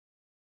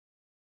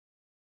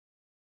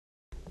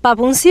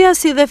Papunësia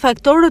si dhe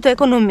faktorët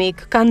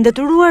ekonomik kanë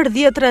detyruar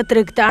dhjetra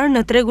tregtarë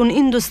në tregun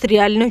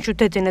industrial në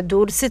qytetin e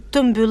Durrësit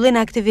të mbyllin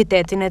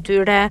aktivitetin e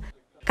tyre.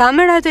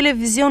 Kamera e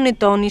televizionit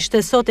ton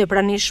ishte sot e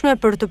pranishme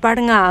për të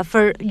parë nga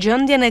afër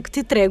gjendjen e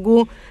këtij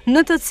tregu,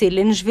 në të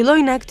cilin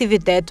zhvillojnë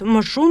aktivitet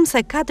më shumë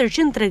se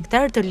 400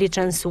 tregtarë të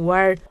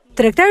licencuar.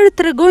 Tregtarët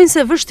tregojnë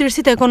se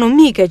vështirësitë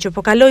ekonomike që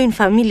po kalojnë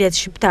familjet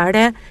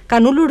shqiptare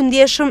kanë ulur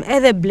ndjeshëm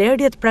edhe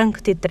blerjet pranë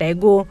këtij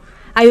tregu.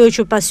 Ajo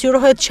që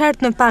pasqyrohet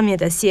qartë në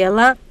pamjet e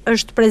sjella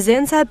është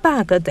prezenca e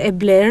pakët e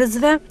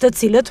blerësve, të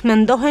cilët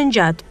mendohen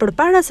gjatë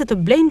përpara se të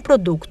blejnë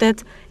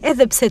produktet,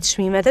 edhe pse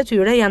çmimet e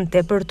tyre janë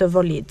tepër të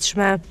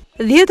volitshme.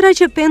 Dhjetra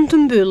që penë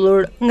të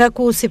mbyllur, nga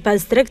ku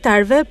sipas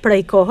tregtarëve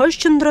prej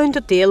kohësh qëndrojnë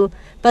të tillë,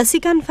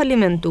 pasi kanë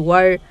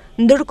falimentuar.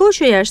 Ndërkohë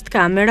që jashtë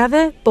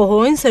kamerave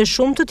pohojnë se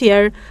shumë të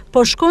tjerë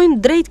po shkojnë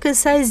drejt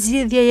kësaj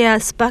zgjidhjeje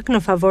as pak në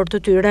favor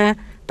të tyre,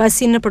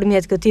 pasi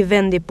nëpërmjet këtij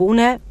vendi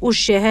pune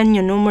ushqehen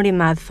një numër i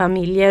madh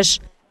familjesh.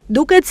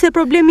 Duket se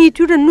problemi i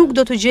tyre nuk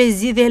do të gjejë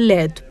zgjidhje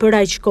lehtë, për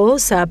aq kohë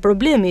sa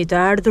problemi i të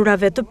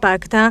ardhurave të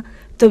pakta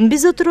të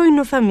mbizotrojnë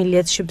në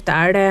familjet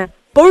shqiptare.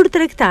 Por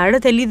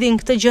tregtarët e lidhin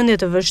këtë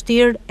gjendje të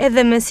vështirë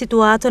edhe me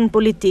situatën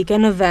politike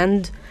në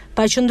vend.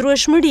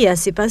 Paqëndrueshmëria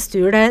sipas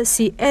tyre,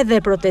 si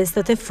edhe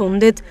protestat e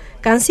fundit,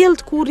 kanë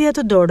sjellë kurrje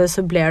të dorës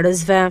së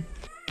blerësve.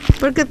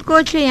 Për këtë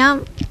kohë që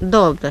jam,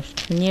 dobësh,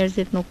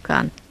 njerëzit nuk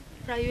kanë.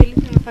 Pra ju e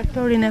lidhni me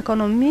faktorin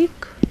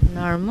ekonomik?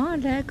 Normal,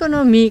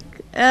 ekonomik.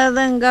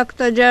 Edhe nga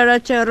këto gjëra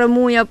që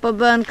rëmuja po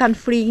bën, kanë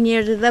frikë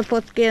njerëzit dhe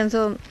po të kenë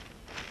thonë,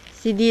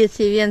 si dihet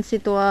si vjen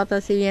situata,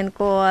 si vjen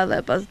koha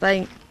dhe pastaj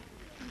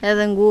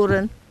edhe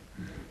ngurën.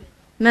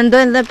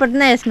 Mendojnë dhe për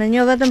nesme,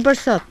 jo vetëm për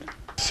sot.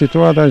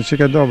 Situata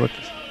që ke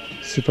dobët,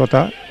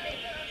 situata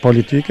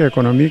politike,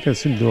 ekonomike,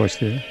 si duhet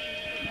ti.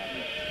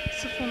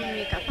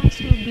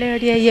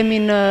 Blerje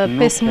jemi në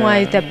 5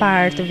 muajt e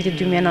parë të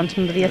vitit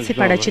 2019, si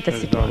paraqitet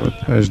situata?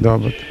 Është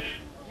dobët.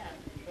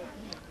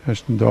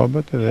 Është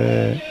dobët dhe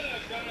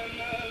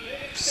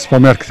s'po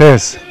merr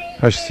kthes,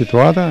 është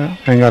situata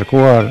e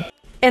ngarkuar.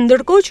 E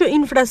ndërkohë që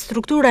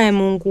infrastruktura e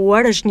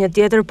munguar është një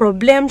tjetër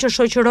problem që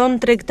shoqëron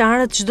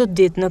tregtarët çdo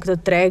ditë në këtë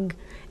treg.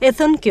 E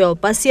thënë kjo,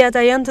 pasi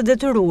ata janë të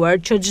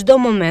detyruar që çdo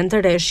moment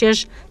të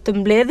rreshjesh të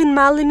mbledhin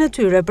mallin e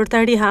tyre për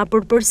ta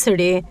rihapur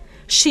përsëri.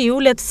 Shiu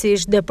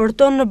lehtësisht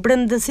depërton në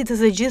brendësitë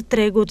të gjithë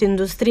tregut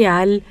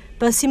industrial,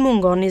 pasi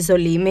mungon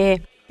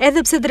izolimi.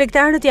 Edhe pse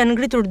tregtarët janë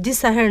ngritur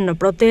disa herë në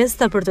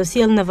protesta për të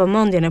sjellë në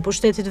vëmendjen e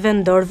pushtetit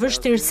vendor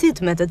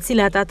vështirësitë me të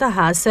cilat ata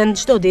hasen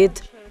çdo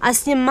ditë,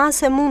 asnjë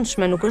masë e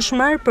mundshme nuk është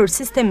marrë për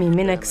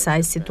sistemimin e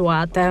kësaj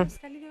situate.